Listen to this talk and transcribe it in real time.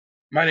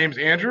My name's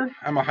Andrew.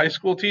 I'm a high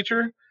school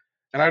teacher,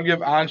 and I'd give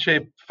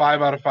Onshape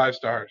 5 out of 5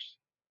 stars.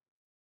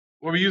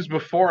 What we used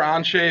before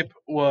Onshape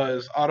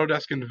was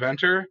Autodesk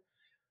Inventor,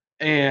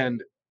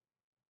 and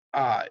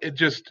it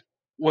just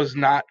was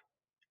not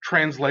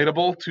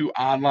translatable to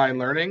online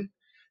learning.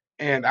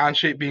 And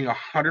Onshape being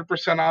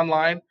 100%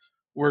 online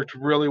worked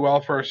really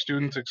well for our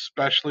students,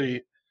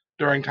 especially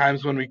during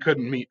times when we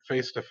couldn't meet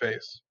face to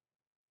face.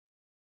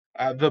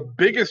 The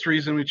biggest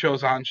reason we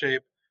chose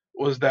Onshape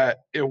was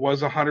that it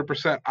was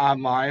 100%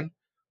 online,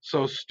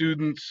 so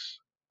students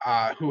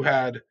who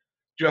had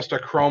just a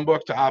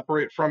Chromebook to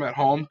operate from at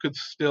home could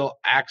still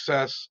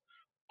access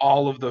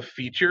all of the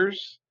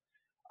features.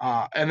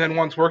 And then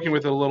once working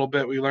with it a little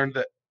bit, we learned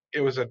that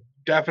it was a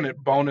definite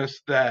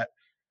bonus that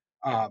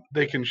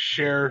they can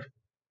share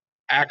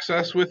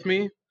access with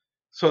me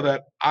so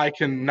that I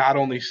can not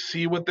only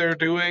see what they're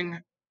doing,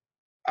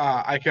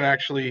 I can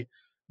actually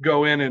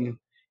go in and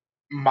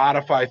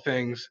modify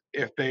things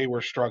if they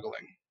were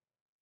struggling.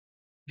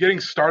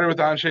 Getting started with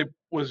Onshape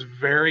was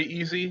very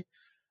easy.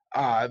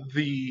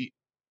 The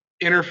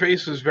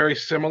interface is very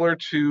similar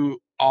to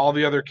all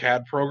the other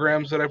CAD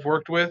programs that I've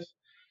worked with.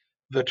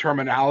 The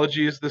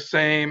terminology is the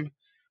same.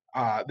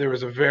 There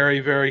was a very,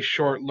 very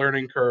short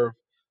learning curve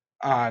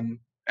on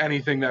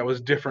anything that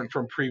was different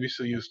from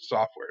previously used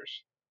softwares.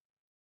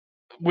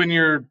 When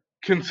you're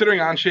considering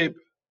Onshape,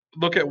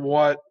 look at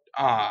what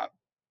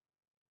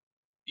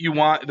you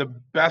want. The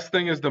best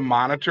thing is the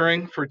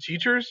monitoring for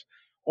teachers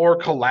or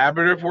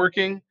collaborative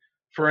working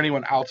for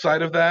anyone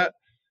outside of that.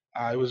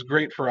 It was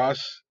great for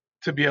us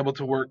to be able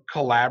to work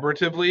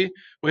collaboratively,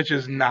 which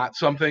is not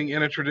something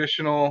in a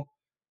traditional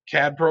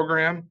CAD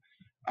program.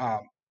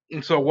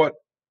 And so what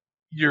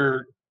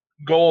your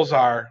goals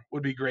are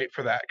would be great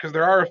for that, because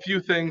there are a few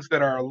things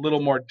that are a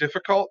little more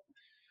difficult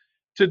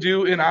to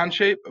do in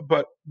Onshape,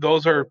 but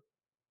those are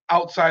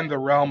outside the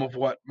realm of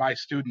what my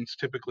students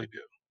typically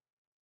do.